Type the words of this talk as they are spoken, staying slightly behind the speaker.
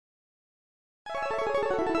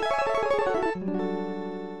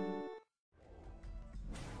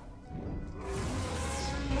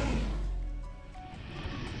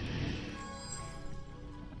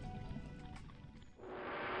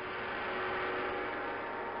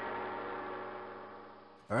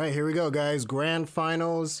All right, here we go, guys. Grand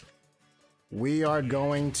finals. We are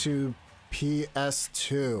going to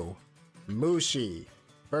PS2. MoShE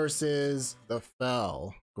versus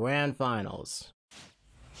THEFEL. Grand finals.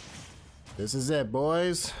 This is it,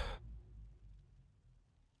 boys.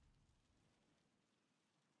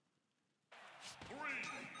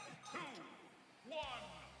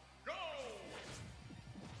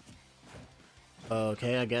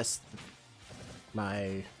 Okay, I guess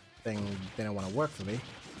my thing didn't want to work for me.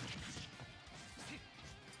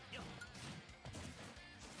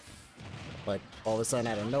 Like, all of a sudden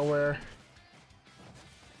out of nowhere,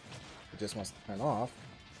 it just wants to turn off.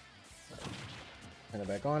 Turn it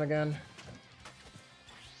back on again.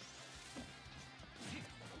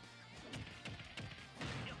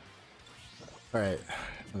 Alright,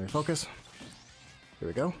 let me focus. Here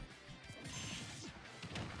we go.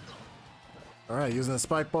 Alright, using the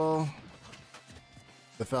spike ball.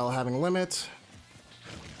 THEFEL having limit.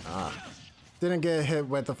 Didn't get hit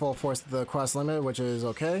with the full force of the cross limit, which is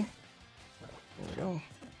okay. There we go.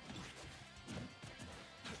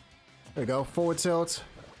 There we go, forward tilt.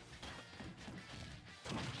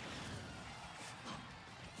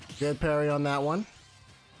 Good parry on that one.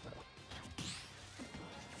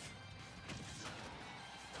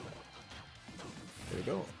 There we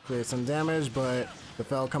go. Create some damage, but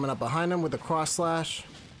THEFEL coming up behind him with the cross slash.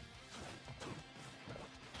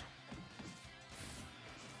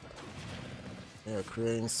 Yeah,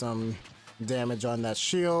 creating some damage on that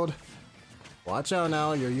shield. Watch out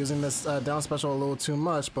now, you're using this down special a little too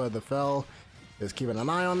much, but THEFEL is keeping an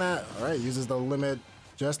eye on that. Alright, uses the limit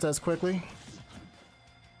just as quickly.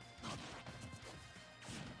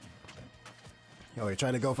 Oh, he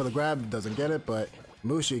tried to go for the grab, doesn't get it, but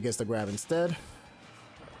MoShE gets the grab instead.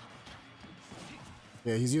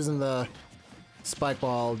 Yeah, he's using the spike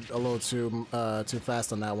ball a little too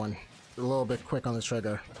fast on that one. A little bit quick on the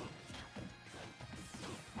trigger.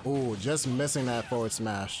 Ooh, just missing that forward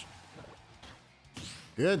smash.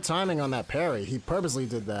 Good timing on that parry. He purposely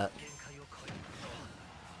did that.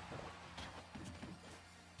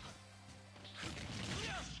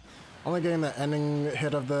 Only getting the ending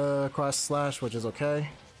hit of the cross slash, which is okay.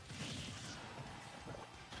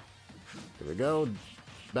 Here we go.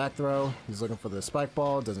 Back throw. He's looking for the spike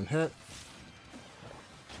ball. Doesn't hit.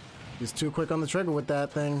 He's too quick on the trigger with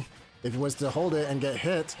that thing. If he was to hold it and get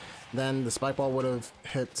hit, then the spike ball would have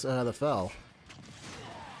hit THEFEL.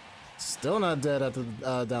 Still not dead at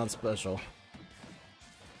the down special.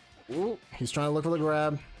 Ooh, he's trying to look for the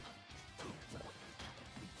grab.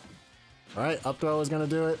 Alright, up throw is gonna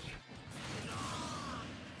do it.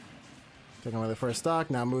 Taking away the first stock.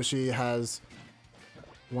 Now MoShE has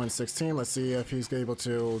 116. Let's see if he's able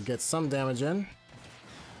to get some damage in.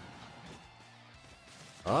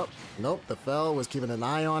 Oh, nope. THEFEL was keeping an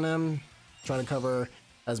eye on him, trying to cover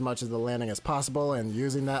as much of the landing as possible, and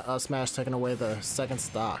using that up smash, taking away the second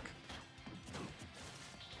stock.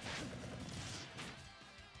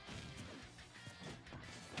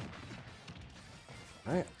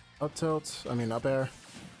 Alright, up tilt, I mean up air.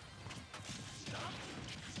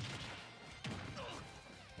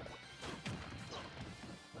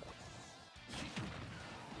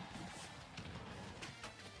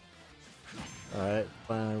 Alright,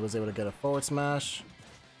 finally was able to get a forward smash.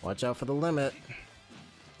 Watch out for the limit.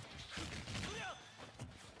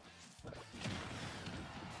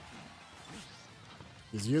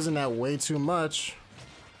 He's using that way too much.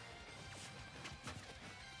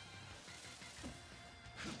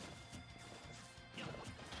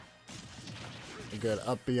 A good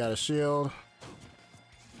up B out of shield.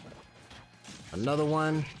 Another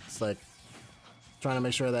one. It's like trying to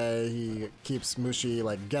make sure that he keeps MoShE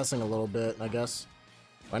like guessing a little bit, I guess.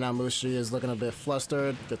 Right now MoShE is looking a bit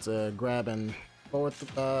flustered. Gets a grab and forward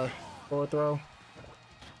throw.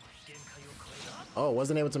 Oh,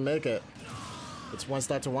 wasn't able to make it. It's one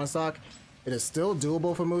stock to one stock. It is still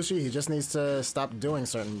doable for MoShE. He just needs to stop doing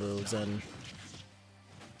certain moves, and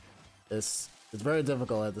it's very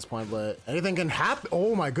difficult at this point, but anything can happen.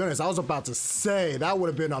 Oh my goodness, I was about to say that would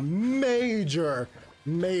have been a major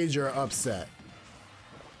upset.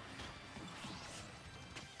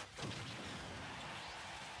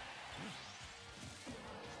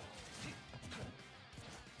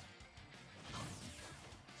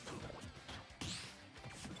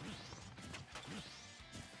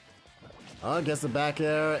 Gets the back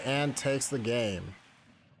air and takes the game.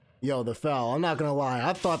 Yo, THEFEL, I'm not gonna lie,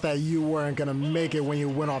 I thought that you weren't gonna make it when you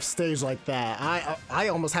went off stage like that. I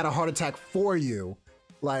almost had a heart attack for you.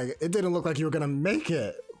 Like, it didn't look like you were gonna make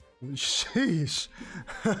it. Sheesh.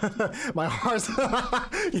 My heart's...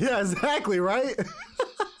 Yeah, exactly, right?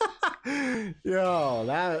 Yo,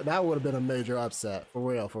 that would have been a major upset. For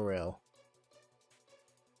real, for real.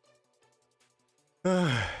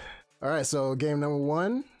 Alright, so game number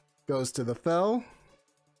 1 goes to THEFEL.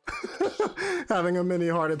 Having a mini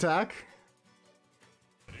heart attack.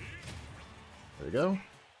 There we go.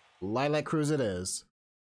 Lilac Cruise it is.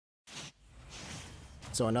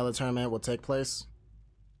 So another tournament will take place.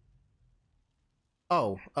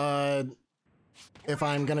 Oh, if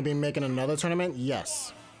I'm gonna be making another tournament,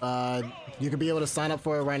 yes. You could be able to sign up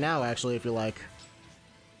for it right now, actually, if you like.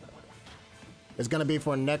 It's gonna be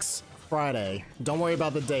for next Friday. Don't worry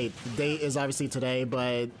about the date. The date is obviously today,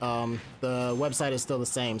 but the website is still the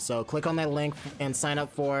same. So click on that link and sign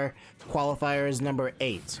up for Qualifiers number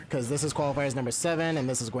 8, because this is Qualifiers number 7 and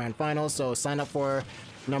this is Grand Finals. So sign up for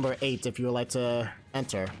number 8 if you would like to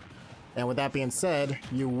enter. And with that being said,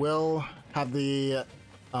 you will have the...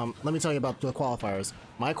 let me tell you about the qualifiers.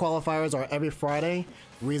 My qualifiers are every Friday.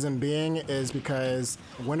 Reason being is because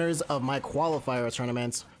winners of my qualifier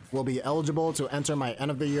tournaments will be eligible to enter my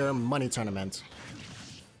end of the year money tournament.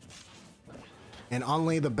 And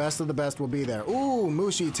only the best of the best will be there. Ooh,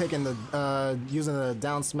 MoShE taking the, using the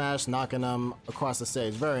down smash, knocking them across the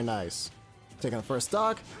stage. Very nice. Taking the first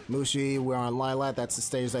stock. MoShE, we're on Lilac. That's the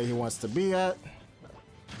stage that he wants to be at.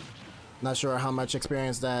 Not sure how much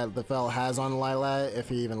experience that THEFEL has on Lilac, if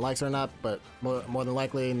he even likes her or not, but more than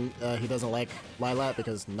likely he doesn't like Lilac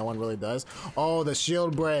because no one really does. Oh, the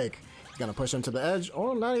shield break. He's gonna push him to the edge.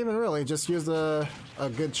 Oh, not even really. Just use a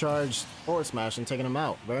good charge forward smash and taking him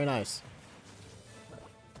out. Very nice.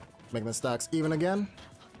 Making the stocks even again.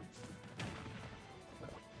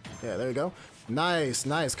 Yeah, there you go. Nice,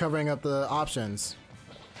 nice. Covering up the options.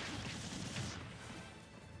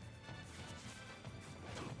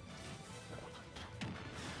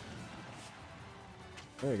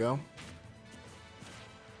 There you go.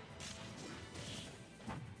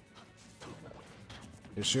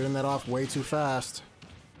 You're shooting that off way too fast.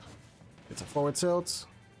 It's a forward tilt.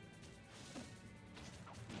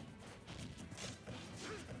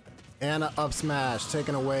 And an up smash,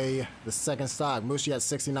 taking away the second stock. MoShE at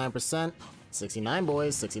 69%. 69,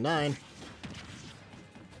 boys, 69.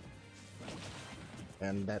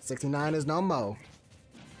 And that 69 is no mo.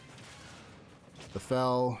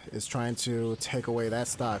 THEFEL is trying to take away that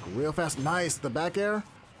stock real fast. Nice, the back air.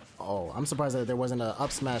 Oh, I'm surprised that there wasn't an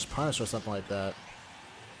up smash punish or something like that.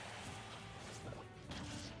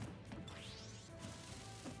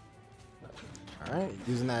 Alright,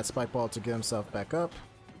 using that spike ball to get himself back up.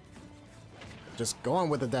 Just going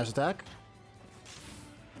with the dash attack.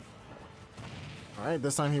 Alright,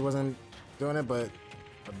 this time he wasn't doing it, but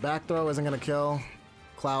a back throw isn't going to kill.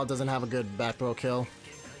 Cloud doesn't have a good back throw kill.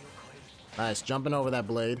 Nice, jumping over that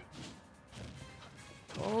blade.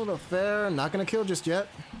 Oh, the fair, not gonna kill just yet.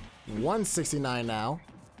 169 now.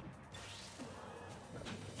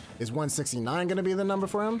 Is 169 gonna be the number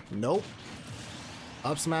for him? Nope.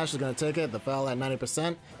 Up smash is gonna take it. THEFEL at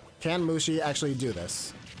 90%. Can MoShE actually do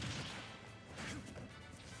this?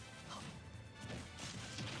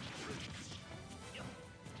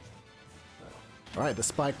 Alright, the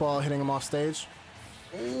spike ball hitting him off stage.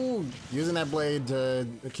 Ooh, using that blade to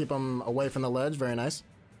keep him away from the ledge. Very nice.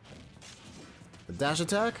 The dash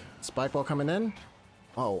attack. Spike ball coming in.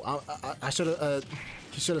 Oh, I should have...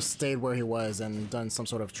 he should have stayed where he was and done some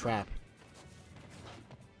sort of trap.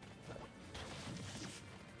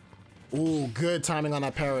 Ooh, good timing on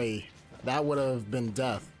that parry. That would have been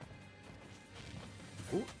death.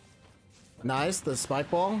 Ooh. Nice, the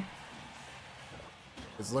spike ball.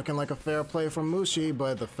 It's looking like a fair play from MoShE,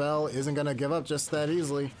 but THEFEL isn't gonna give up just that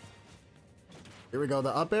easily. Here we go,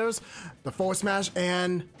 the up airs, the forward smash,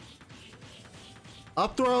 and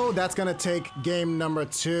up throw. That's gonna take game number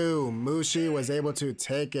 2. MoShE was able to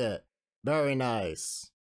take it. Very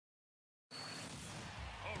nice.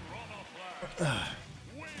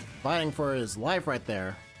 Fighting for his life right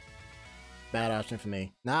there. Bad option for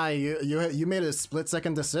me. Nah, you made a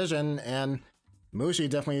split-second decision, and MoShE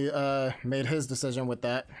definitely made his decision with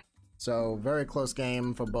that. So, very close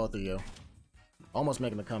game for both of you. Almost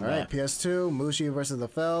making the comeback. Alright, PS2, MoShE versus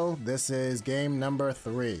THEFEL. This is game number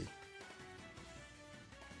 3.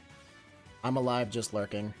 I'm alive, just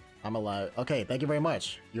lurking. I'm alive. Okay, thank you very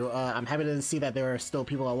much. I'm happy to see that there are still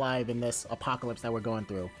people alive in this apocalypse that we're going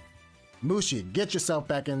through. MoShE, get yourself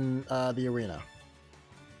back in the arena.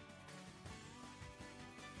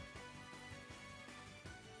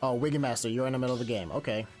 Oh, Wiggymaster, you're in the middle of the game.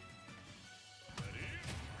 Okay.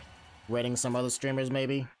 Rating some other streamers,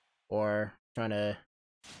 maybe? Or trying to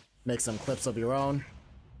make some clips of your own?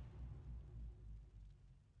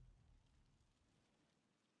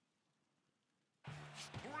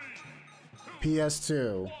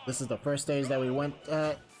 PS2. This is the first stage that we went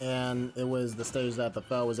at, and it was the stage that the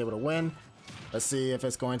THEFEL was able to win. Let's see if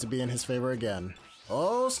it's going to be in his favor again.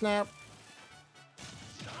 Oh, snap.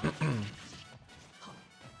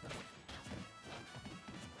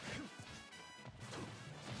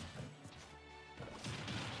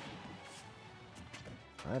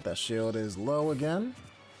 Alright, that shield is low again.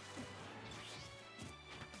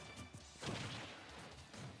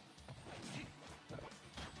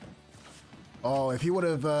 Oh, if he would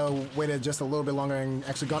have waited just a little bit longer and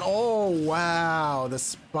actually gone... Oh, wow! The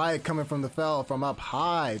spike coming from the THEFEL from up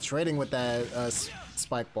high, trading with that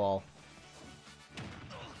spike ball.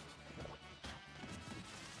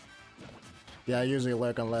 Yeah, I usually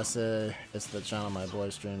lurk unless it's the channel my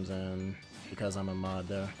boy streams in, because I'm a mod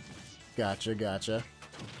there. Gotcha, gotcha.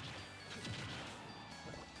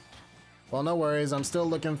 Well, no worries. I'm still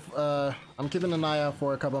looking... I'm keeping an eye out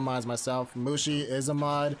for a couple of mods myself. MoShE is a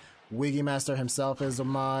mod. Wiggymaster himself is a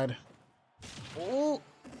mod. Ooh.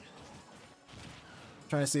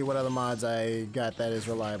 Trying to see what other mods I got that is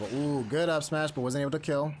reliable. Ooh, good up smash, but wasn't able to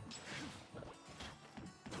kill.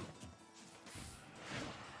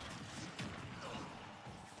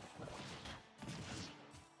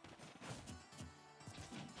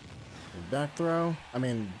 Back throw. I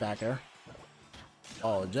mean, back air.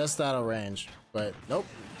 Oh, just out of range. But nope.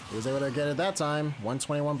 He was able to get it that time.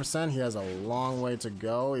 121%. He has a long way to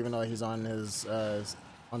go, even though he's on his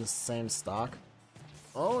on the same stock.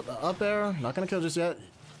 Oh, the up air. Not gonna kill just yet.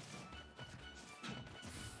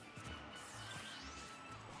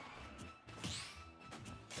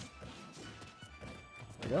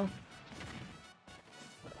 There we go.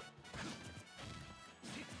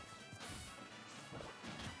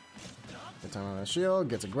 Good time on the shield.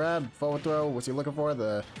 Gets a grab. Forward throw. What's he looking for?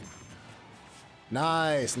 The...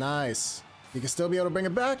 Nice, nice. He can still be able to bring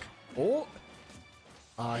it back. Oh,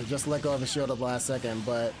 he just let go of his shield at the last second,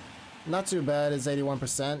 but not too bad. It's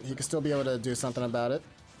 81%. He can still be able to do something about it.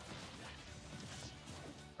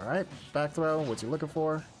 All right, back throw. What's he looking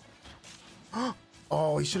for?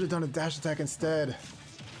 Oh, he should have done a dash attack instead.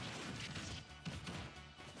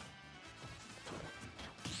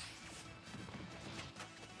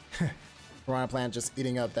 Piranha plant just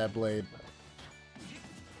eating up that blade.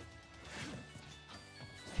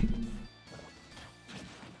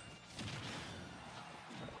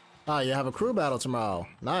 Ah, you have a crew battle tomorrow.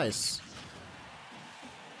 Nice.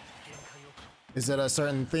 Is it a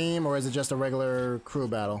certain theme or is it just a regular crew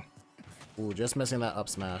battle? Ooh, just missing that up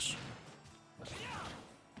smash.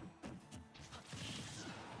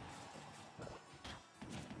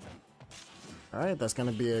 Alright, that's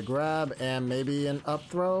gonna be a grab and maybe an up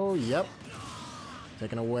throw. Yep.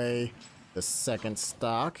 Taking away the second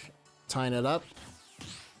stock. Tying it up.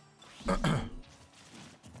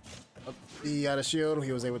 He got a shield.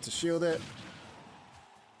 He was able to shield it.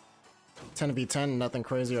 10v10, nothing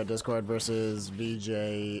crazy. Our Discord versus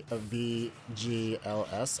VGLS.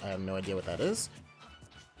 I have no idea what that is.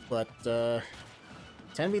 But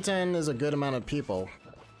 10v10 is a good amount of people.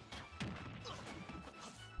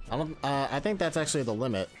 I think that's actually the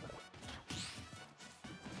limit.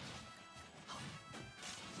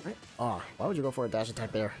 Right. Oh, why would you go for a dash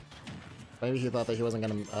attack there? Maybe he thought that he wasn't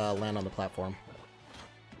gonna land on the platform.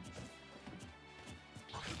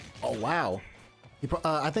 Oh, wow.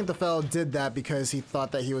 I think the THEFEL did that because he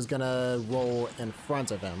thought that he was gonna roll in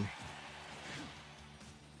front of him.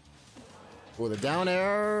 With a down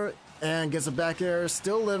air and gets a back air,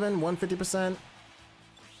 still living, 150%.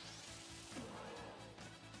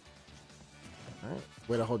 Alright,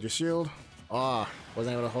 way to hold your shield. Ah,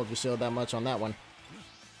 wasn't able to hold your shield that much on that one.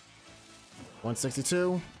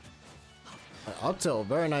 162. Up tilt,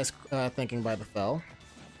 very nice thinking by the THEFEL.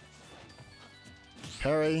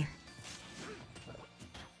 Parry.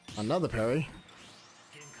 Another parry.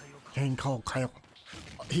 He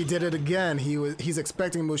did it again. He's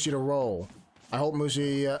expecting MoShE to roll. I hope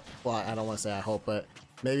MoShE, well, I don't want to say I hope, but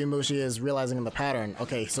maybe MoShE is realizing the pattern.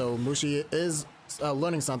 Okay, so MoShE is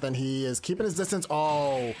learning something. He is keeping his distance.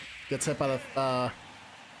 Oh, gets hit by the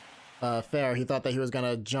fair. He thought that he was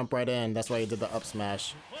gonna jump right in. That's why he did the up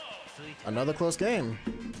smash. Another close game.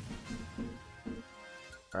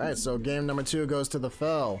 Alright, so game number 2 goes to the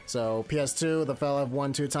THEFEL. So PS2, the THEFEL have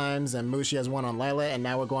won 2 times, and MoShE has won on Lylat, and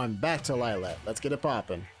now we're going back to Lylat. Let's get it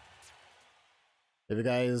poppin'. If you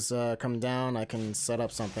guys come down, I can set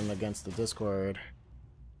up something against the Discord.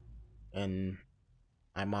 And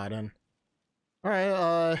I mod in.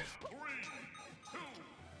 Alright,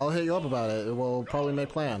 I'll hit you up about it. We'll probably make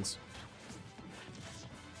plans.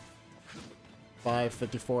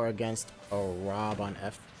 554 against Rob on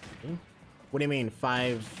F. What do you mean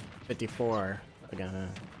 554 again?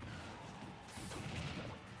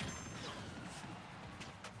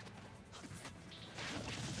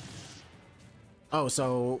 Oh,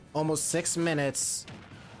 so almost 6 minutes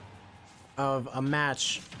of a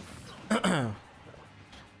match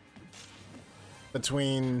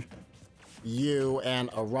between you and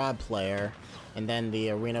a Rod player, and then the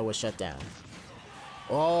arena was shut down.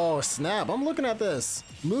 Oh, snap. I'm looking at this.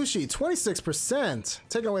 MoShE, 26%.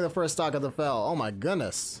 Taking away the first stock of the THEFEL. Oh my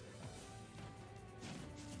goodness.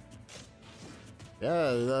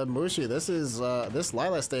 Yeah, MoShE, this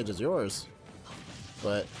Lilac stage is yours.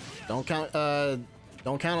 But don't count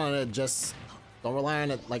on it, just don't rely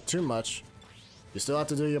on it like too much. You still have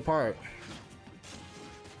to do your part.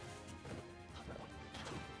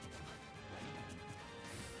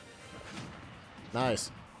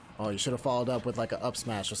 Nice. Oh, you should have followed up with like an up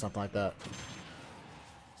smash or something like that.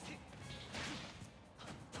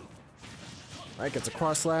 Alright, gets a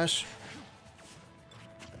cross slash.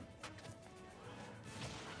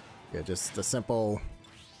 Yeah, just a simple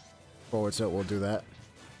forward tilt will do that.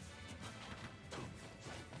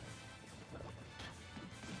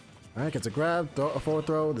 Alright, gets a grab, a forward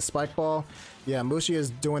throw, the spike ball. Yeah, MoShE is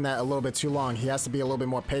doing that a little bit too long. He has to be a little bit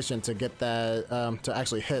more patient to get that, to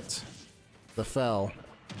actually hit the THEFEL.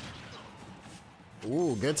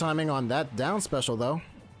 Ooh, good timing on that down special, though.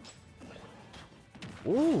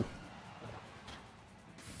 Ooh.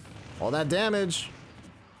 All that damage.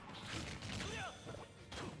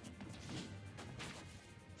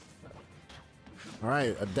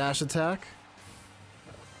 Alright, a dash attack.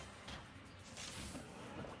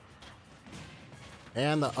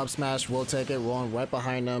 And the up smash will take it, rolling right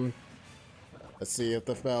behind him. Let's see if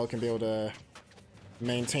the THEFEL can be able to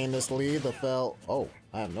maintain this lead. The THEFEL... Oh,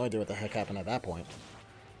 I have no idea what the heck happened at that point.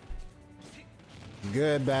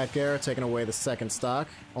 Good back air, taking away the second stock.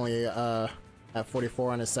 Only at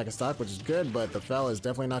 44 on his second stock, which is good, but the THEFEL is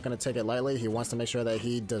definitely not going to take it lightly. He wants to make sure that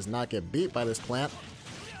he does not get beat by this plant.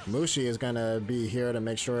 MoShE is going to be here to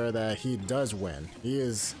make sure that he does win. He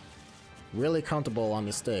is really comfortable on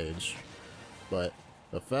the stage. But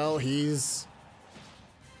the THEFEL, he's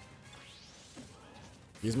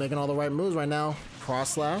making all the right moves right now.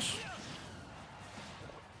 Cross slash.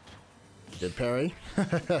 Good parry.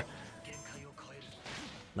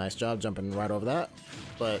 Nice job jumping right over that.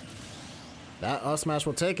 But that up smash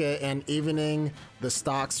will take it and evening the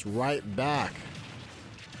stocks right back.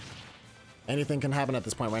 Anything can happen at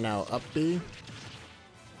this point right now. Up B.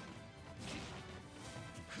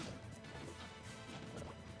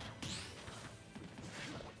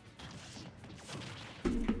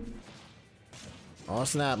 Oh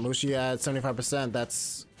snap, MoShE at 75%.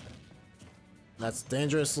 That's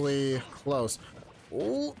dangerously close.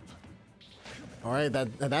 Ooh. All right,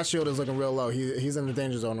 that shield is looking real low. He's in the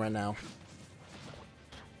danger zone right now.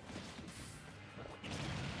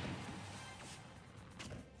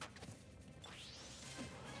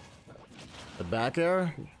 The back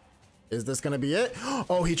air. Is this gonna be it?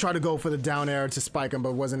 Oh, he tried to go for the down air to spike him,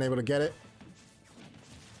 but wasn't able to get it.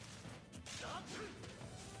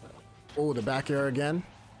 Oh, the back air again.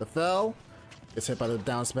 The THEFEL gets hit by the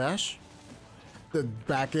down smash. The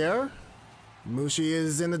back air. MoShE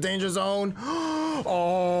is in the danger zone.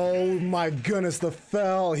 Oh my goodness, the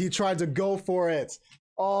THEFEL. He tried to go for it.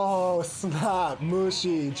 Oh snap,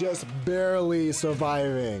 MoShE just barely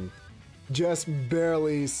surviving. Just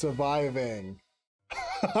barely surviving.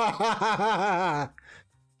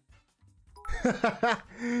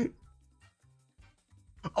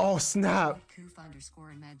 Oh snap.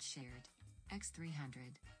 Koof_med shared.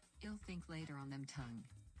 X300. You'll think later on them tongue.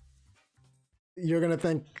 You're gonna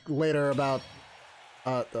think later about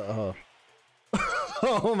oh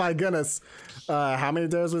my goodness. How many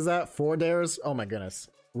dares was that? 4 dares? Oh my goodness.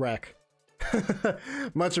 Wreck.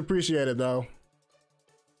 Much appreciated though.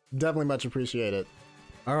 Definitely much appreciated.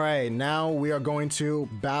 All right, now we are going to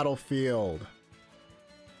Battlefield.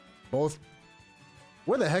 Both.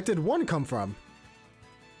 Where the heck did one come from?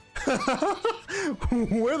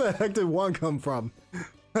 Where the heck did one come from?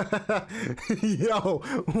 Yo,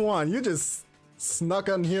 one, you just snuck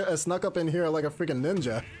up in here like a freaking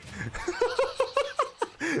ninja.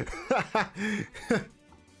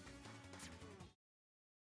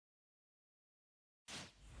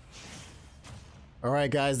 All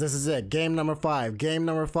right, guys, this is it. Game number 5. Game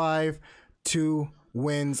number 5. 2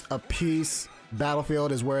 wins apiece.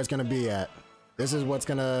 Battlefield is where it's going to be at. This is what's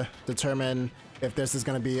going to determine if this is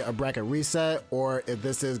going to be a bracket reset or if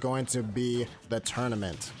this is going to be the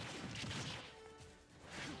tournament.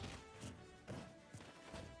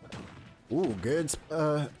 Ooh, good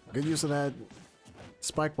use of that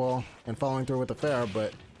spike ball and following through with the fair,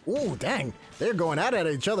 but ooh, dang, they're going at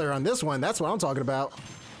each other on this one. That's what I'm talking about.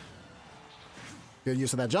 Good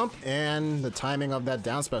use of that jump and the timing of that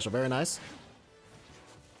down special. Very nice.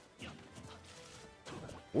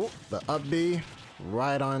 Ooh, the up B,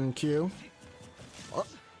 right on cue. Oh.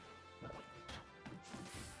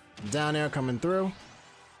 Down air coming through.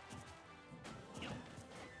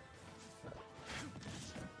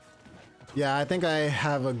 Yeah, I think I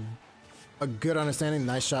have a good understanding.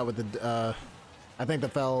 Nice shot with the. I think the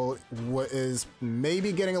THEFEL is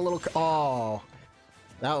maybe getting a little. Oh,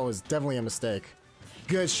 that was definitely a mistake.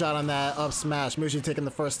 Good shot on that up smash. MoShE taking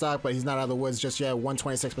the first stock, but he's not out of the woods just yet.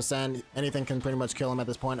 126%. Anything can pretty much kill him at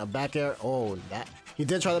this point. A back air. Oh, that he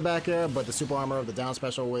did try the back air, but the super armor of the down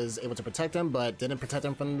special was able to protect him, but didn't protect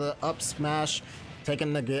him from the up smash,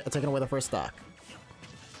 taking away the first stock.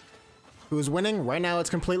 Who's winning? Right now, it's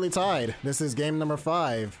completely tied. This is game number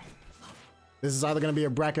 5. This is either going to be a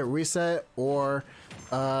bracket reset or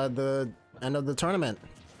the end of the tournament.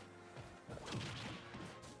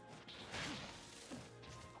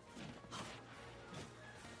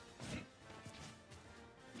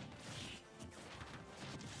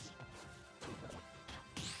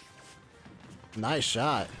 Nice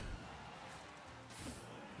shot.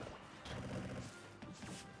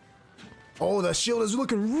 Oh, the shield is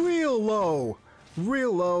looking real low.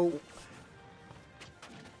 Real low.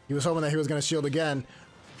 He was hoping that he was going to shield again.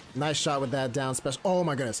 Nice shot with that down special. Oh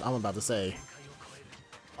my goodness, I'm about to say.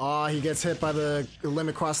 Oh, he gets hit by the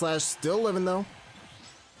limit cross slash. Still living though.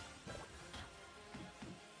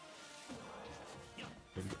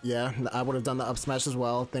 Yeah, I would have done the up smash as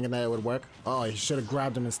well, thinking that it would work. Oh, he should have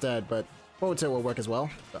grabbed him instead, but forward tilt will work as well.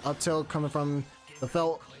 The up tilt coming from the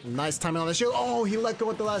THEFEL. Nice timing on the shield. Oh, he let go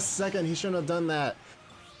at the last second. He shouldn't have done that.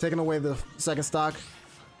 Taking away the second stock.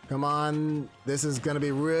 Come on. This is going to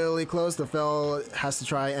be really close. The THEFEL has to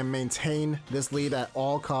try and maintain this lead at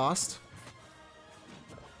all cost.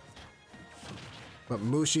 But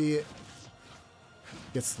MoShE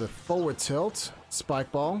gets the forward tilt.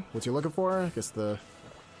 Spike ball. What you looking for? Gets the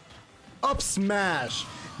up smash.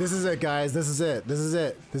 This is it, guys. This is it. This is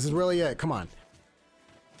it. This is really it. Come on.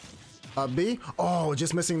 Up B. Oh,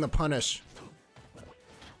 just missing the punish.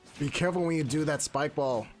 Be careful when you do that spike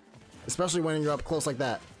ball, especially when you're up close like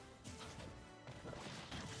that.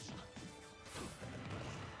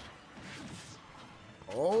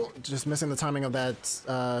 Oh, just missing the timing of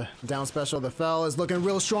that down special. The THEFEL is looking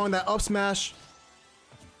real strong. That up smash.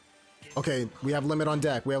 Okay, we have limit on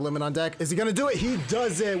deck. We have limit on deck. Is he gonna do it? He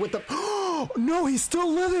does it with the. Oh no, he's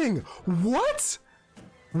still living. What?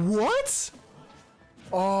 What?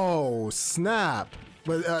 Oh snap!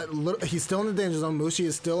 But he's still in the danger zone. MoShE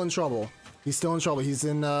is still in trouble. He's still in trouble. He's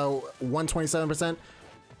in 127%.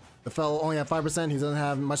 The THEFEL only at 5%. He doesn't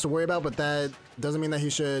have much to worry about, but that doesn't mean that he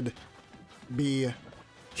should be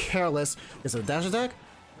careless. It's a dash attack.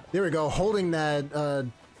 There we go. Holding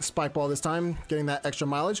that spike ball this time, getting that extra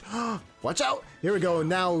mileage. Watch out! Here we go.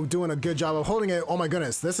 Now doing a good job of holding it. Oh my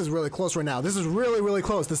goodness, this is really close right now. This is really, really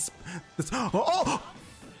close. This. Oh!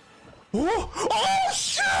 Oh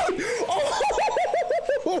shit!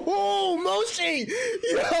 Oh, MoShE!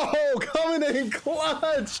 Yo, coming in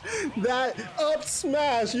clutch! That up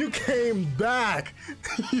smash, you came back!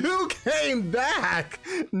 You came back!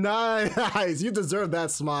 Nice, you deserve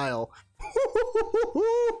that smile.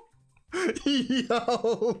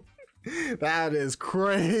 Yo, that is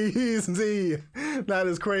crazy. That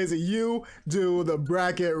is crazy. You do the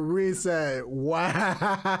bracket reset.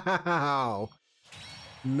 Wow.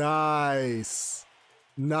 Nice.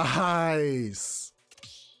 Nice.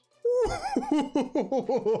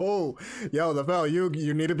 Yo, the THEFEL,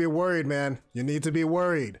 you need to be worried, man. You need to be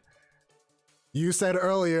worried. You said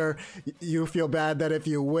earlier you feel bad that if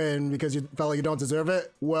you win because you felt like you don't deserve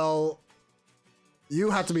it. Well,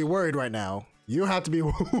 you have to be worried right now. You have to be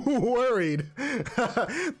worried.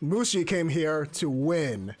 MoShE came here to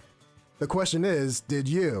win. The question is, did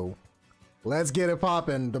you? Let's get it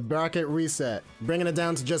poppin'. The bracket reset. Bringing it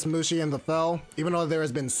down to just MoShE and the THEFEL. Even though there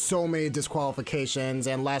has been so many disqualifications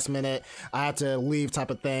and last minute I had to leave type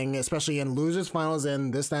of thing, especially in losers finals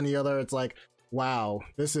and this, that, and the other. It's like, wow,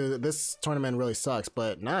 this tournament really sucks.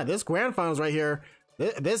 But nah, this grand finals right here,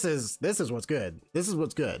 this is what's good. This is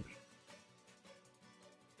what's good.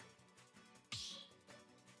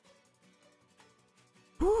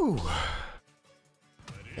 Whew.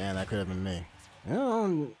 Man, that could have been me. You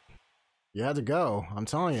know, you had to go. I'm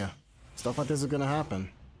telling you. Stuff like this is gonna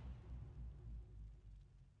happen.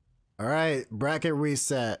 Alright, bracket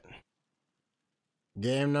reset.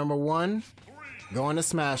 Game number 1. Going to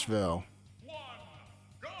Smashville.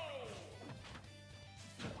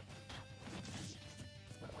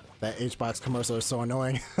 That H-Box commercial is so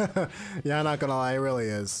annoying. Yeah, I'm not gonna lie, it really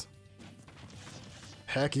is.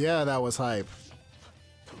 Heck yeah, that was hype.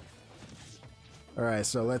 Alright,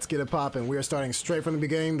 so let's get it popping. We are starting straight from the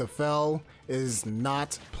beginning. The THEFEL is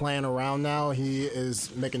not playing around now. He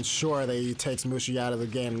is making sure that he takes MoShE out of the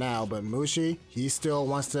game now. But MoShE, he still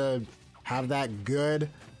wants to have that good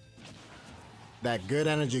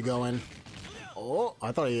energy going. Oh,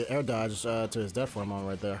 I thought he air dodged to his death for a moment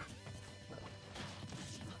right there.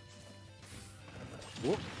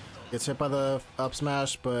 Whoop. Gets hit by the up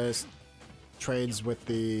smash, but trades with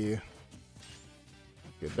the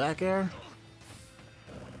good back air.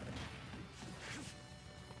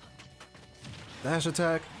 Dash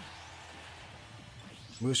attack.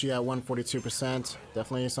 MoShE at 142%.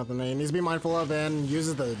 Definitely something that he needs to be mindful of, and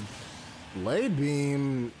uses the blade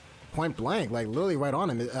beam point blank, like literally right on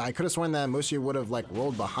him. I could have sworn that MoShE would have like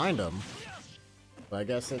rolled behind him, but I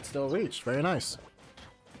guess it still reached. Very nice.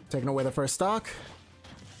 Taking away the first stock.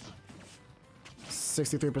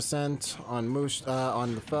 63% on MoShE,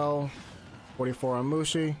 on the THEFEL. 44 on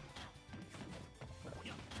MoShE.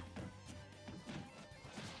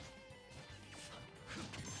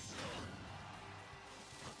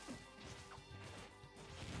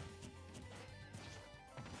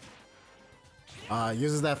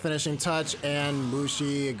 Uses that finishing touch, and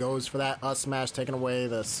MoShE goes for that up smash, taking away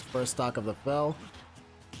the first stock of the THEFEL.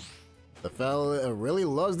 The THEFEL really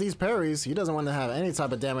loves these parries. He doesn't want to have any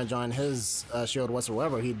type of damage on his shield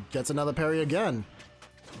whatsoever. He gets another parry again.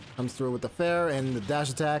 Comes through with the fair and the dash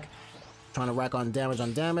attack, trying to rack on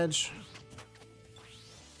damage.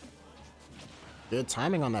 Good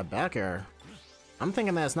timing on that back air. I'm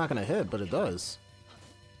thinking that it's not going to hit, but it does.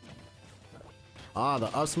 Ah, the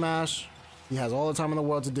up smash. He has all the time in the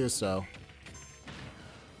world to do so.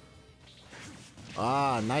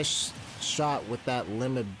 Ah, nice shot with that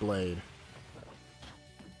limit blade.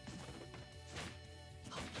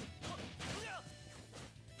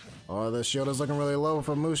 Oh, the shield is looking really low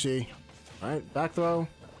for MoShE. Alright, back throw.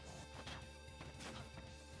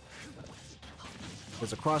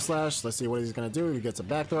 Gets a cross slash. Let's see what he's gonna do. He gets a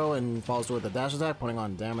back throw and falls through with a dash attack, putting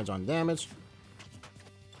on damage.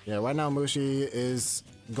 Yeah, right now MoShE is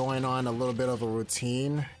going on a little bit of a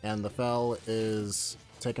routine, and the THEFEL is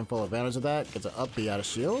taking full advantage of that. Gets an up B out of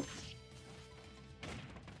shield.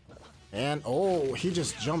 And oh, he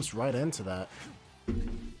just jumps right into that.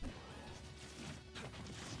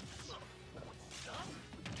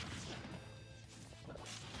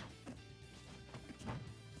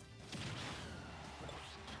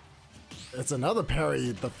 It's another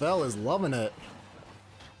parry. The THEFEL is loving it.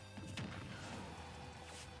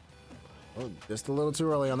 Oh, just a little too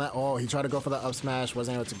early on that. Oh, he tried to go for the up smash,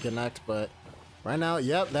 wasn't able to connect, but right now,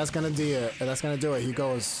 yep, that's gonna do it. That's gonna do it. He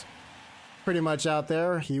goes pretty much out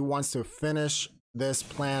there. He wants to finish this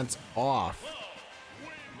plant off.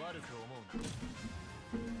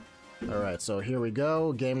 Alright, so here we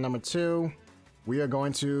go. Game number 2. We are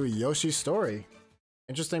going to Yoshi's Story.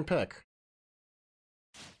 Interesting pick.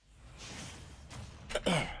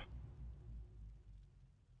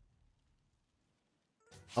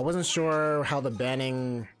 I wasn't sure how the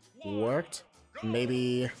banning worked.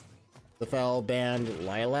 Maybe the THEFEL banned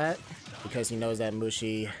Lilat because he knows that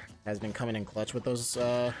MoShE has been coming in clutch with those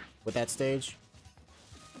with that stage.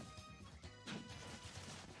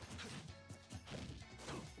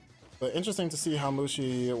 But interesting to see how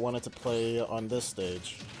MoShE wanted to play on this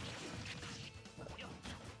stage.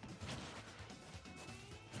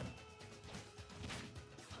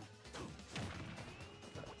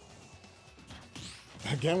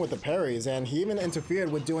 Again with the parries, and he even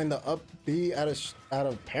interfered with doing the up B out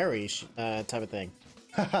of parry type of thing.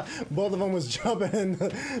 Both of them was jumping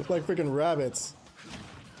like freaking rabbits.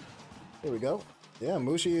 Here we go. Yeah,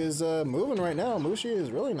 MoShE is moving right now. MoShE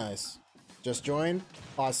is really nice. Just joined.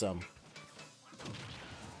 Awesome.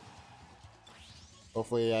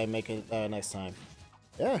 Hopefully I make it next time.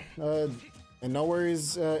 Yeah, and no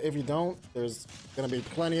worries if you don't. There's gonna be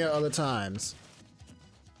plenty of other times.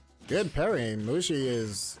 Good parrying. MoShE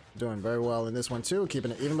is doing very well in this one too,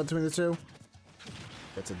 keeping it even between the two.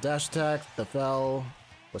 It's a dash attack. The THEFEL.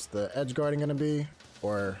 What's the edge guarding gonna be?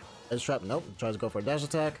 Or edge trap? Nope. Tries to go for a dash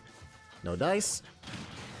attack. No dice.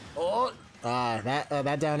 Oh,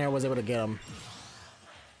 that down air was able to get him.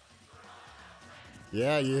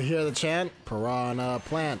 Yeah, you hear the chant? Piranha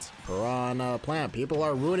plant. Piranha plant. People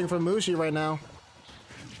are rooting for MoShE right now.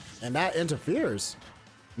 And that interferes.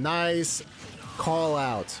 Nice call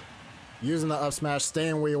out. Using the up smash,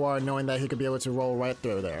 staying where you are, knowing that he could be able to roll right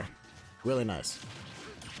through there. Really nice.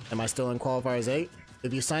 Am I still in Qualifiers 8?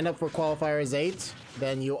 If you signed up for Qualifiers 8,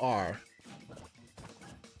 then you are.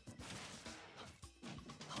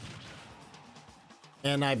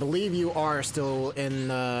 And I believe you are still in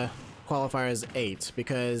Qualifiers 8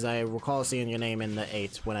 because I recall seeing your name in the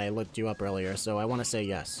 8 when I looked you up earlier, so I want to say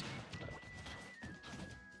yes.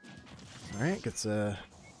 Alright, gets a...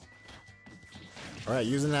 Alright,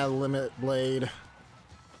 using that limit blade.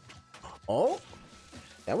 Oh!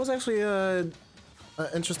 That was actually a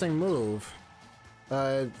interesting move.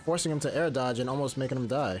 Forcing him to air dodge and almost making him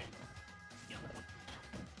die.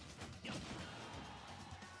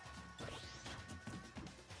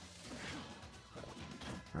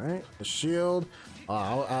 Alright, the shield.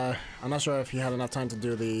 I'm not sure if he had enough time to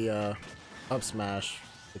do the up smash,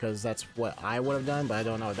 because that's what I would have done, but I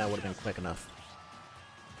don't know if that would have been quick enough.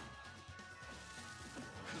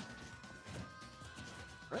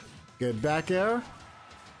 Good back air.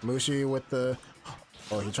 MoShE with the...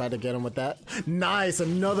 Oh, he tried to get him with that. Nice!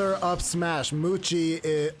 Another up smash. MoShE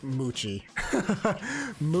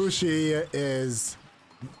is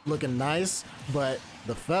looking nice, but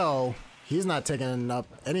THEFEL, he's not taking up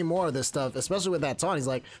any more of this stuff, especially with that taunt. He's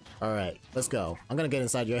like, alright, let's go. I'm gonna get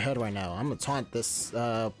inside your head right now. I'm gonna taunt this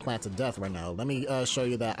plant to death right now. Let me show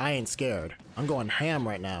you that I ain't scared. I'm going ham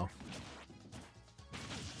right now.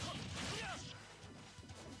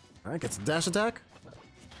 Alright, gets a dash attack.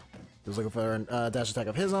 He was looking for a dash attack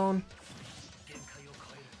of his own.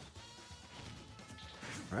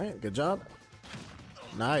 Alright, good job.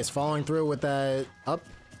 Nice, following through with that up,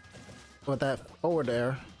 with that forward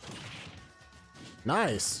air.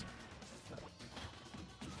 Nice.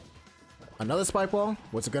 Another spike ball.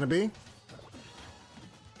 What's it gonna be?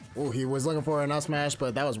 Oh, he was looking for an up smash,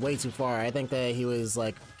 but that was way too far. I think that he was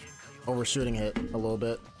like overshooting it a little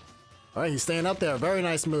bit. All right, he's staying up there. Very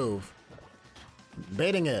nice move.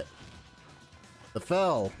 Baiting it.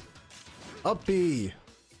 THEFEL. Up B.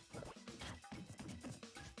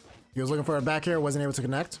 He was looking for a back air, wasn't able to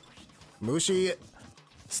connect. MoShE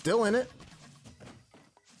still in it.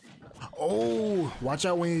 Oh, watch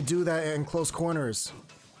out when you do that in close corners.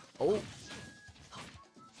 Oh.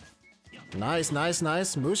 Nice, nice,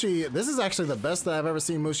 nice. MoShE, this is actually the best that I've ever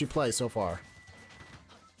seen MoShE play so far.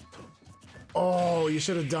 Oh, you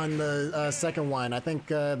should have done the second one. I think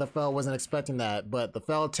THEFEL wasn't expecting that, but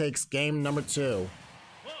THEFEL takes game number 2.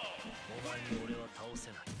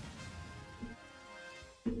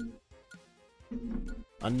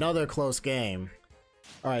 Another close game.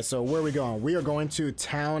 Alright, so where are we going? We are going to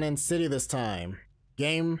Town and City this time.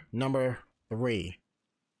 Game number 3.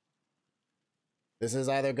 This is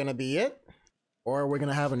either going to be it, or we're going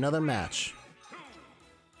to have another match.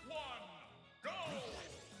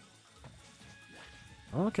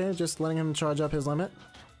 Okay, just letting him charge up his limit.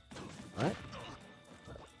 Alright.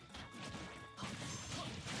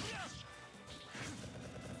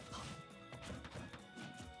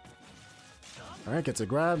 Alright, gets a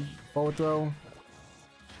grab, forward throw.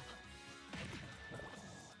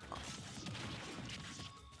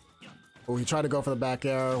 Oh, he tried to go for the back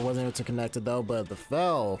air, wasn't able to connect it though, but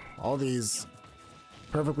THEFEL, all these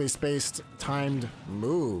perfectly spaced, timed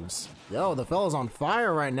moves. Yo, THEFEL is on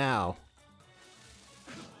fire right now.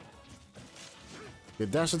 Good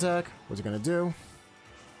dash attack. What's he gonna do?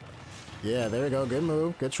 Yeah, there we go. Good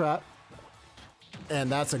move. Good trap. And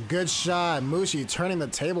that's a good shot. MoShE turning the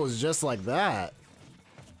tables just like that.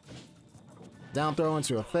 Down throw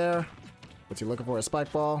into a fair. What's he looking for? A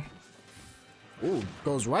spike ball. Ooh,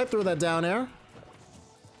 goes right through that down air.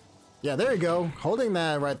 Yeah, there you go. Holding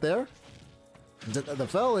that right there.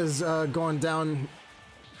 THEFEL is going down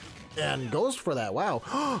and goes for that. Wow.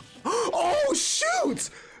 Oh, shoot!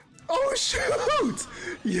 Oh shoot!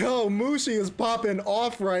 Yo, MoShE is popping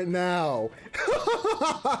off right now.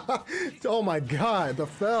 Oh my god,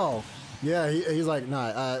 THEFEL. Yeah, he's like,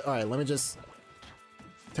 nah, alright, let me just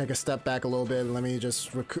take a step back a little bit. Let me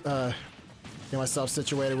just get myself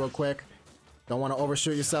situated real quick. Don't want to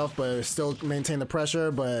overshoot yourself, but still maintain the pressure.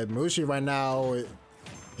 But MoShE right now,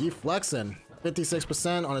 he flexing.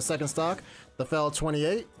 56% on his second stock. THEFEL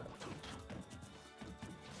 28.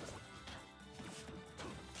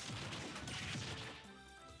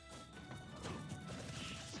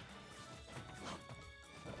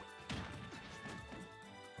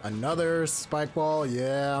 Another spike ball.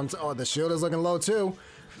 Yeah, oh, the shield is looking low too.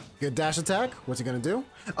 Good dash attack. What's he gonna do?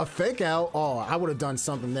 A fake out. Oh, I would have done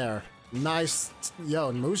something there. Nice.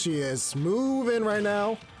 Yo, MoShE is moving right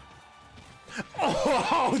now.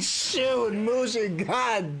 Oh, shoot. MoShE,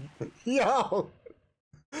 God. Yo.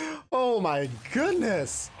 Oh, my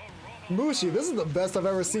goodness. MoShE, this is the best I've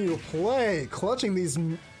ever seen you play. Clutching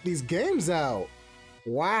these games out.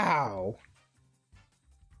 Wow.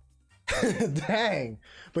 Dang.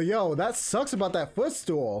 But yo, that sucks about that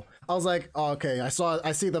footstool. I was like, oh, okay, I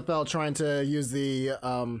see THEFEL trying to use the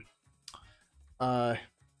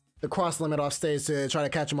the cross limit off stage to try to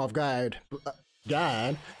catch him off guard.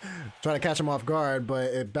 Try to catch him off guard, but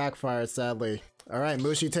it backfired sadly. All right,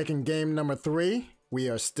 MoShE taking game number 3. We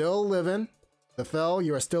are still living. THEFEL,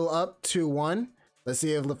 you are still up 2-1. Let's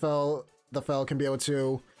see if THEFEL can be able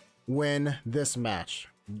to win this match.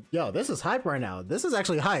 Yo, this is hype right now. This is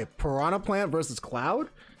actually hype. Piranha Plant versus Cloud.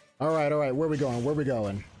 All right, where are we going? Where are we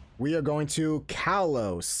going? We are going to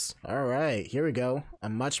Kalos. All right, here we go. A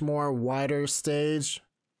much more wider stage.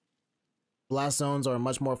 Blast zones are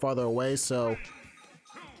much more farther away, so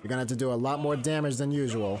you're gonna have to do a lot more damage than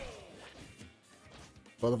usual.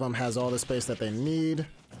 Both of them has all the space that they need.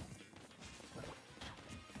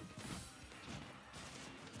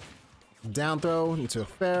 Down throw into a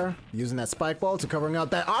fair, using that spike ball to covering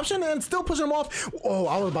out that option and still pushing him off. Oh,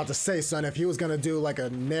 I was about to say, son, if he was gonna do like a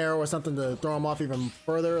nair or something to throw him off even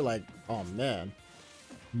further, like, oh man.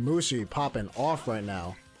 MoShE popping off right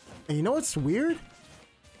now. And you know what's weird?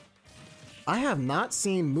 I have not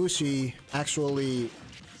seen MoShE actually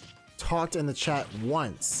talked in the chat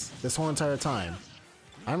once this whole entire time.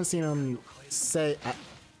 I haven't seen him say,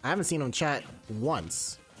 I haven't seen him chat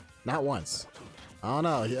once. Not once. I don't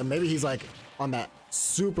know. Maybe he's like on that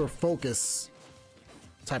super focus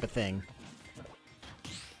type of thing.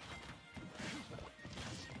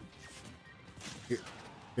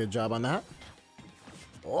 Good job on that.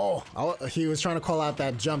 Oh, he was trying to call out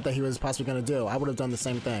that jump that he was possibly going to do. I would have done the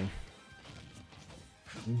same thing.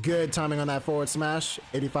 Good timing on that forward smash.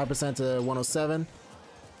 85% to 107.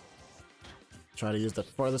 Try to use the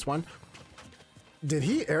farthest one. Did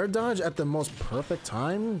he air dodge at the most perfect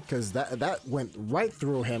time? Because that went right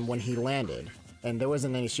through him when he landed. And there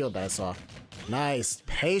wasn't any shield that I saw. Nice.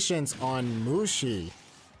 Patience on MoShE.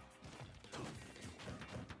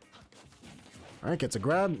 Alright, gets a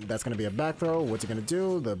grab. That's going to be a back throw. What's he going to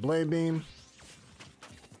do? The blade beam.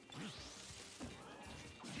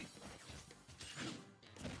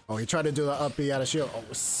 Oh, he tried to do the up B out of shield. Oh,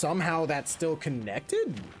 somehow that's still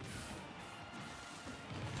connected?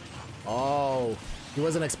 Oh, he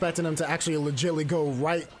wasn't expecting him to actually legitimately go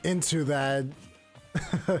right into that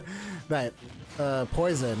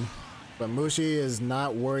poison. But MoShE is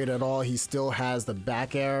not worried at all. He still has the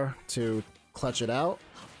back air to clutch it out.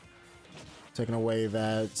 Taking away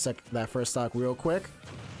that first stock real quick.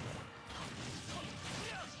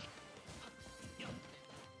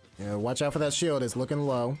 Yeah, watch out for that shield. It's looking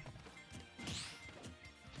low.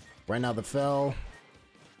 Right now, THEFEL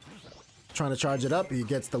trying to charge it up. He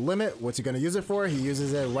gets the limit. What's he going to use it for? He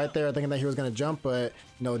uses it right there, thinking that he was going to jump, but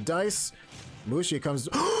no dice. MoShE comes.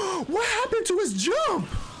 What happened to his jump?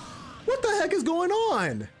 What the heck is going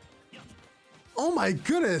on? Oh my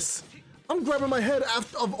goodness. I'm grabbing my head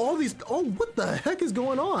after of all these. Oh, what the heck is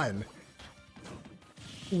going on?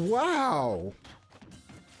 Wow.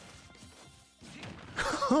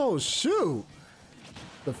 Oh, shoot.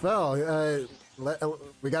 THEFEL,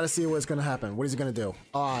 we got to see what's going to happen. What is he going to do?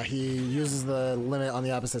 Ah, he uses the limit on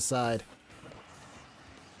the opposite side.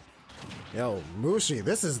 Yo, MoShE,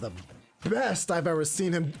 this is the best I've ever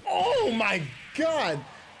seen him. Oh my god!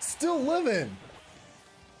 Still living!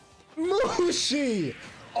 MoShE!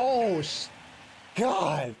 Oh,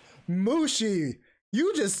 god! MoShE,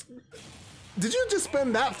 you just... Did you just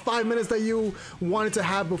spend that 5 minutes that you wanted to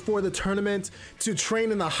have before the tournament to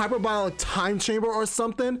train in the hyperbolic time chamber or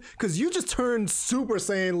something? Because you just turned Super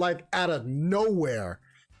Saiyan like out of nowhere.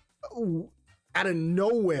 Out of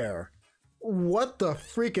nowhere. What the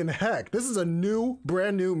freaking heck? This is a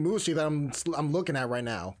brand new MoShE that I'm looking at right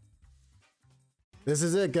now. This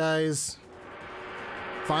is it, guys.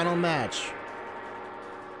 Final match.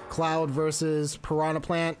 Cloud versus Piranha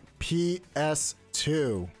Plant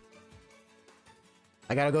PS2.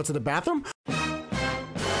 I gotta go to the bathroom?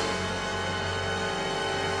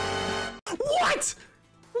 What?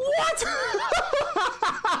 What?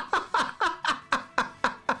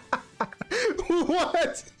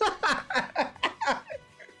 What?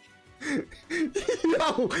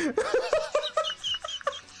 Yo!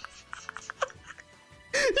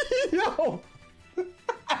 Yo!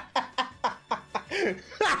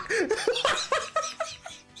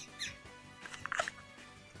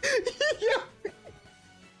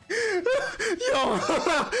 Yo,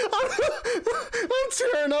 I'm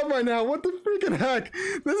tearing up right now. What the freaking heck?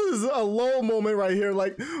 This is a low moment right here.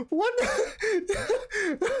 Like, what?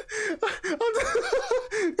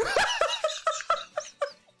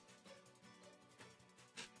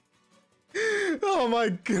 Oh my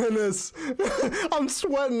goodness. I'm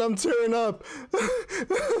sweating. I'm tearing up.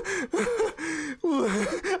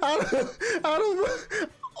 Out of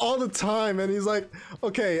all the time. And he's like,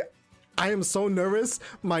 okay, I am so nervous.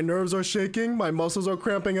 My nerves are shaking. My muscles are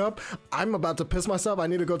cramping up. I'm about to piss myself. I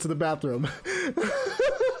need to go to the bathroom.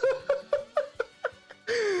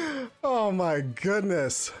 Oh my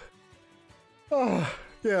goodness. Oh,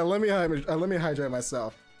 yeah, let me hydrate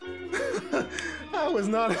myself. I was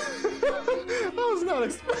not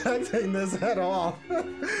expecting this at all.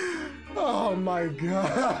 Oh my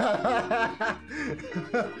god.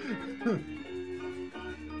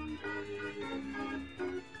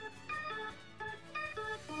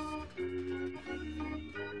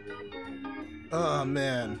 Oh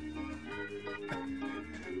man.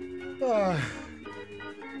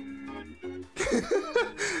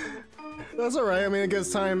 That's all right. I mean, it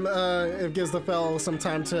gives time. It gives THEFEL some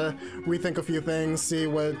time to rethink a few things, see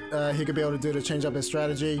what he could be able to do to change up his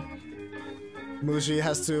strategy. MoShE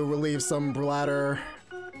has to relieve some bladder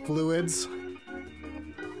fluids.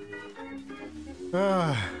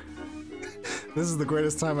 This is the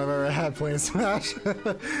greatest time I've ever had playing Smash.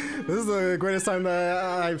 This is the greatest time that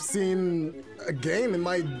I've seen a game in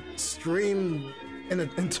my stream in a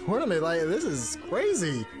tournament. Like, this is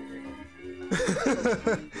crazy.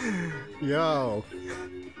 Yo.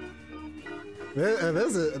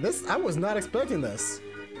 This I was not expecting this.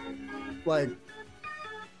 Like,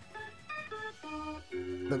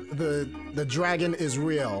 the dragon is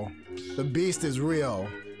real. The beast is real.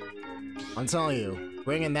 I'm telling you,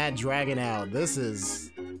 bringing that dragon out. This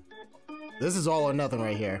is all or nothing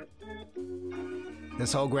right here.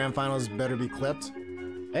 This whole grand finals better be clipped.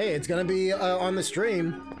 Hey, it's gonna be on the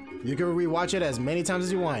stream. You can rewatch it as many times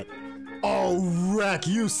as you want. Oh, Wreck,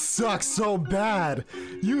 you suck so bad.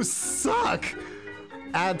 You suck.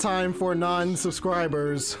 Ad time for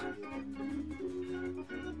non-subscribers.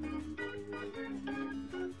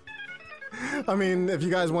 I mean, if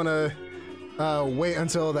you guys want to wait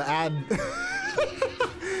until the ad,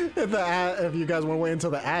 if you guys want to wait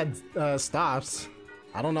until the ad stops,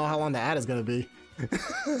 I don't know how long the ad is gonna be.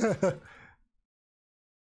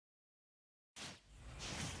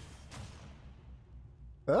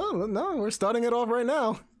 Oh no, we're starting it off right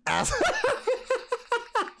now.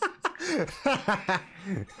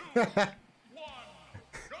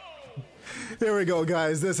 Here we go,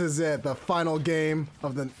 guys. This is it. The final game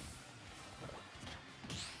of the.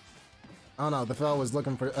 Oh no, the THEFEL was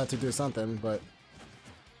looking for to do something, but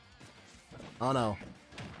oh no.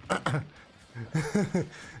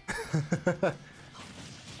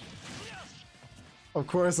 Of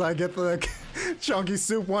course, I get the chunky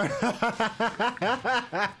soup one.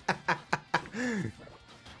 I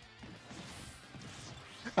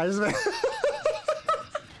just.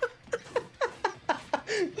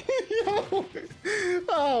 Yo.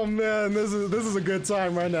 Oh man, this is a good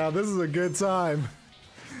time right now. This is a good time.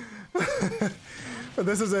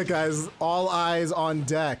 This is it, guys. All eyes on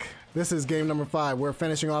deck. This is game number 5. We're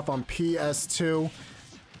finishing off on PS2.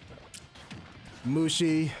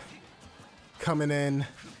 MoShE coming in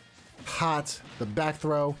hot. The back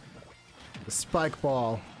throw, the spike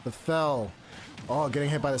ball, the THEFEL. Oh, getting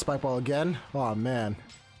hit by the spike ball again. Oh man.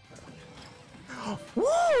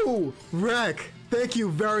 Woo! Wreck, thank you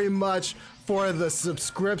very much for the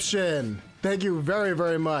subscription. Thank you very,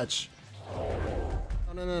 very much. Oh,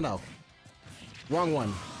 no. Wrong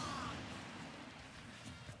one.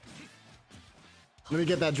 Let me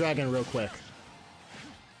get that dragon real quick.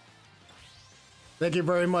 Thank you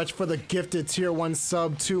very much for the gifted tier 1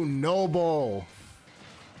 sub to Noble.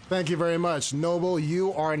 Thank you very much. Noble,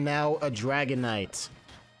 you are now a Dragon Knight.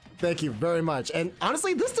 Thank you very much. And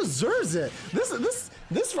honestly, this deserves it.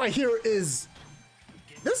 This right here is...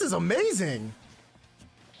 This is amazing.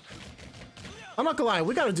 I'm not gonna lie,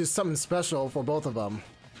 we gotta do something special for both of them.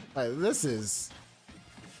 Like, this is...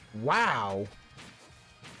 Wow.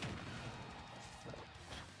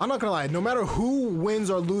 I'm not gonna lie, no matter who wins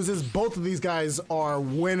or loses, both of these guys are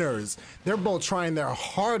winners. They're both trying their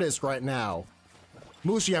hardest right now.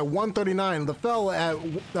 MoShE at 139, THEFEL at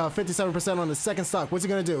 57% on the second stock. What's he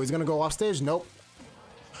gonna do? He's gonna go off stage? Nope.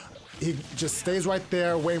 He just stays right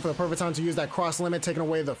there, waiting for the perfect time to use that cross limit, taking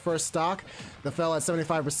away the first stock. THEFEL at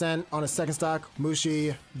 75% on his second stock.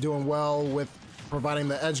 MoShE doing well with providing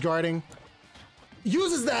the edge guarding.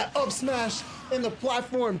 Uses that up smash in the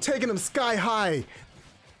platform, taking him sky high.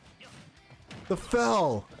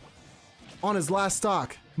 THEFEL on his last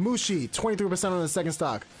stock. MoShE 23% on the second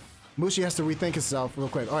stock. MoShE has to rethink himself real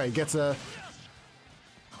quick. All right, gets the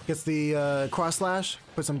cross slash,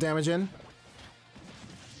 put some damage in.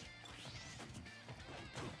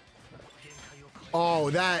 Oh,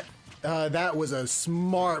 that was a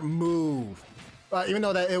smart move. Even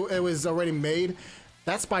though that it was already made,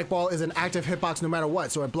 that spike ball is an active hitbox no matter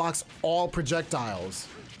what, so it blocks all projectiles.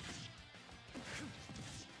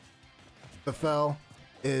 THEFEL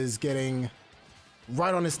is getting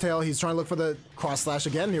right on his tail. He's trying to look for the cross slash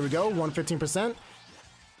again. Here we go, 115%.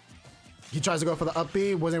 He tries to go for the up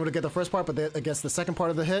B, wasn't able to get the first part, but gets the second part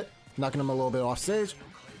of the hit, knocking him a little bit off stage.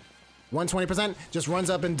 120%, just runs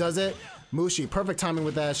up and does it. MoShE, perfect timing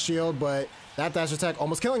with that shield, but that dash attack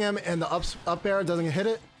almost killing him, and the up air doesn't hit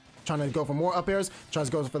it. Trying to go for more up airs, tries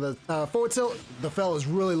to go for the forward tilt. THEFEL is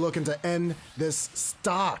really looking to end this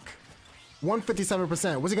stock.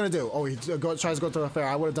 157%. What's he gonna do? Oh, he tries to go to a fair.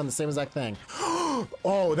 I would have done the same exact thing.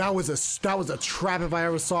 Oh, that was a trap if I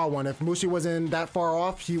ever saw one. If MoShE wasn't that far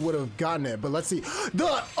off, he would have gotten it. But let's see.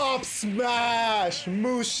 The up smash!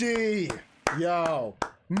 MoShE! Yo,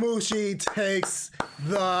 MoShE takes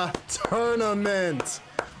the tournament.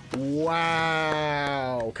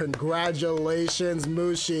 Wow. Congratulations,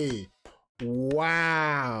 MoShE.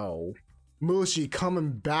 Wow. MoShE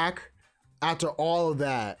coming back after all of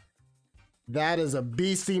that. That is a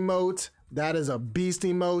beast emote. That is a beast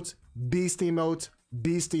emote. Beast emote.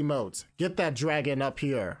 Beast emote. Get that dragon up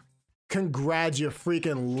here.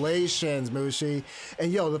 Congratulations, MoShE.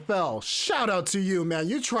 And yo, THEFEL, shout out to you, man.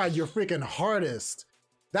 You tried your freaking hardest.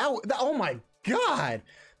 That oh my god.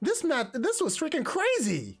 This was freaking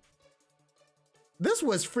crazy. This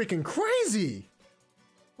was freaking crazy.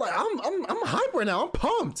 Like I'm hyper now. I'm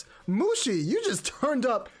pumped. MoShE, you just turned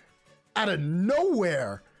up out of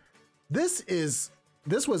nowhere. This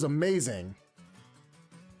was amazing.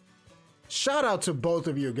 Shout out to both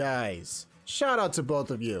of you guys. Shout out to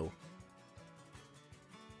both of you.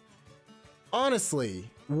 Honestly,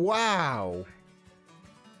 wow.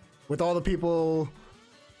 With all the people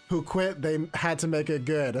who quit, they had to make it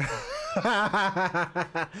good.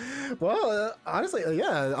 Well, honestly,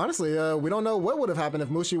 we don't know what would have happened if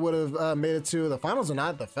MoShE would have made it to the finals or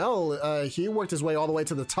not. THEFEL, he worked his way all the way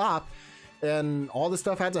to the top, and all this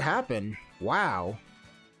stuff had to happen. Wow.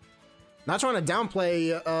 Not trying to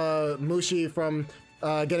downplay MoShE from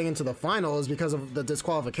getting into the finals because of the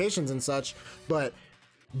disqualifications and such, but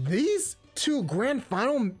these two grand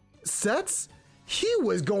final sets, he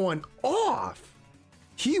was going off.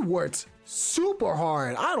 He worked super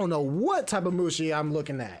hard. I don't know what type of MoShE I'm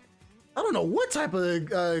looking at. I don't know what type of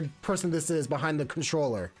person this is behind the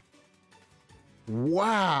controller.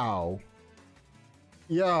 Wow.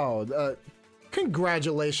 Yo,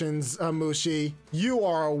 congratulations, MoShE. You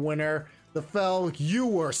are a winner. THEFEL, you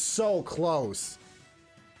were so close.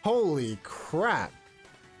 Holy crap.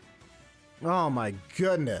 Oh my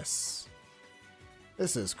goodness.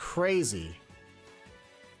 This is crazy.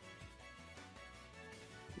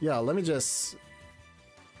 Yo, let me just...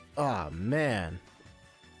 Oh, man.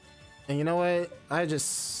 And you know what? Oh,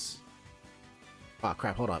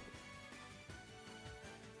 crap, hold up.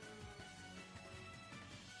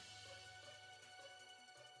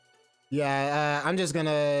 Yeah, I'm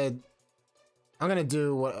gonna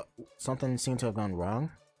do what... Something seemed to have gone wrong.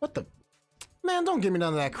 What the... Man, don't give me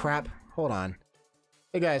none of that crap. Hold on.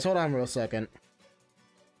 Hey guys, hold on real second.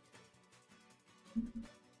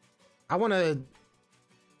 I wanna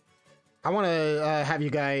have you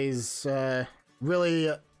guys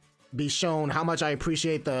really be shown how much I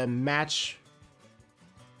appreciate the match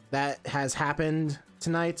that has happened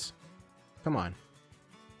tonight. Come on.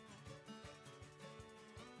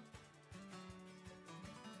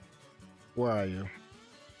 Where are you?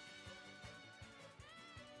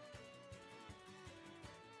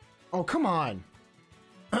 Oh, come on.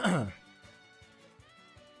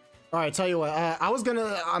 Alright, tell you what,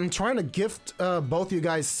 I'm trying to gift both you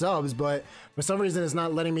guys subs, but for some reason it's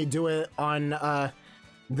not letting me do it on on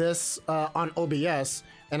OBS,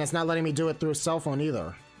 and it's not letting me do it through cell phone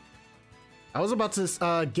either. I was about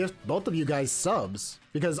to gift both of you guys subs,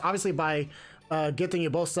 because obviously by gifting you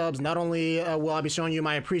both subs, not only will I be showing you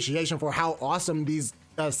my appreciation for how awesome these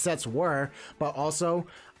sets were, but also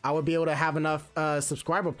I would be able to have enough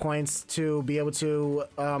subscriber points to be able to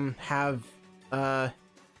have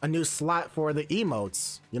a new slot for the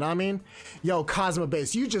emotes. You know what I mean? Yo, Cosmo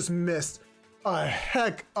Base, you just missed a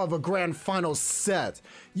heck of a grand final set.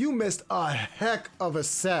 You missed a heck of a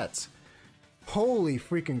set. Holy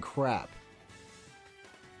freaking crap.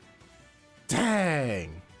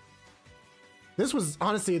 Dang. This was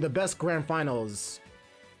honestly the best grand finals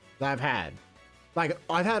that I've had. Like,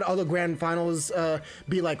 I've had other grand finals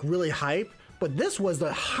be like really hype, but this was the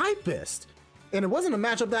hypest. And it wasn't a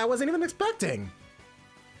matchup that I wasn't even expecting.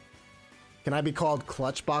 Can I be called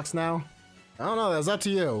Clutchbox now? I don't know, that's up to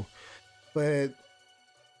you. But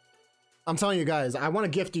I'm telling you guys, I want to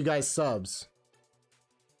gift you guys subs.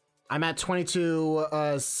 I'm at 22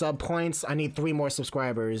 sub points. I need 3 more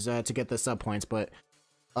subscribers to get the sub points, but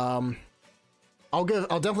I'll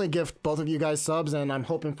definitely gift both of you guys subs, and I'm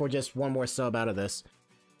hoping for just one more sub out of this.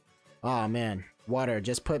 Oh man, water.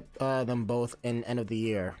 Just put them both in end of the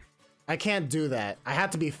year. I can't do that. I have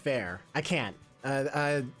to be fair. I can't.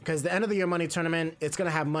 Because the end of the year money tournament, it's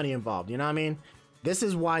gonna have money involved. You know what I mean? This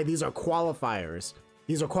is why these are qualifiers.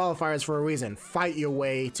 These are qualifiers for a reason. Fight your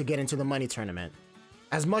way to get into the money tournament.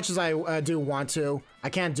 As much as I do want to, I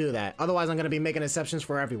can't do that. Otherwise, I'm gonna be making exceptions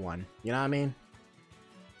for everyone. You know what I mean?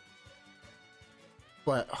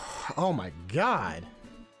 But, oh my god.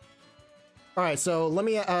 Alright, so let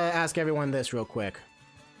me ask everyone this real quick.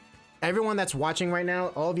 Everyone that's watching right now,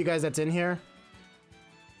 all of you guys that's in here,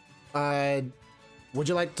 would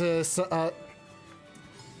you like to,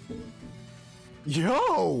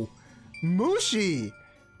 yo! MoShE!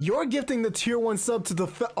 You're gifting the tier 1 sub to the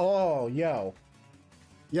oh, yo.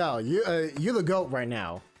 Yo, you the GOAT right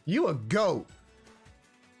now. You a GOAT.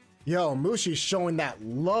 Yo, MoShe's showing that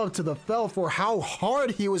love to the FEL for how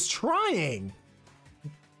hard he was trying.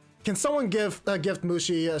 Can someone gift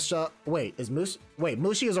MoShE a shot? Wait,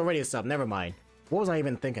 MoShE is already a sub. Never mind. What was I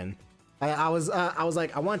even thinking? I was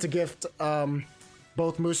like, I wanted to gift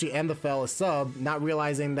both MoShE and the FEL a sub, not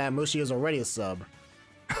realizing that MoShE is already a sub.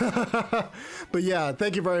 But yeah,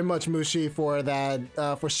 thank you very much, MoShE, for that,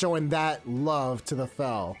 for showing that love to the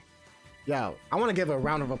FEL. Yo, I want to give a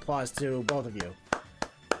round of applause to both of you.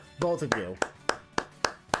 Both of you.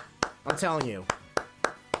 I'm telling you.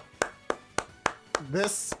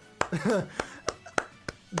 This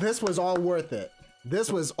this was all worth it.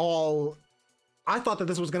 This was all... I thought that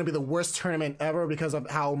this was going to be the worst tournament ever because of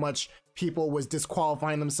how much people was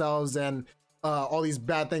disqualifying themselves and all these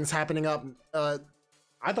bad things happening up.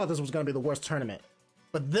 I thought this was going to be the worst tournament.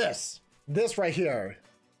 But this right here,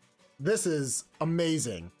 this is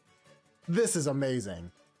amazing. This is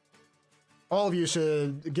amazing. All of you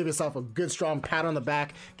should give yourself a good strong pat on the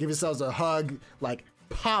back, give yourselves a hug, like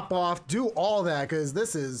pop off, do all that, because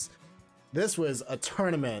this was a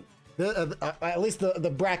tournament. At least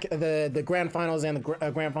the grand finals and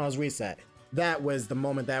the grand finals reset. That was the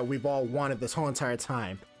moment that we've all wanted this whole entire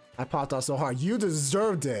time. I popped off so hard. You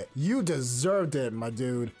deserved it. You deserved it, my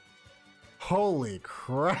dude. Holy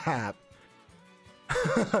crap.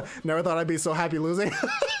 Never thought I'd be so happy losing.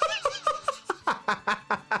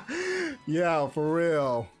 Yeah, for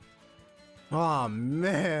real. Oh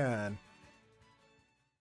man.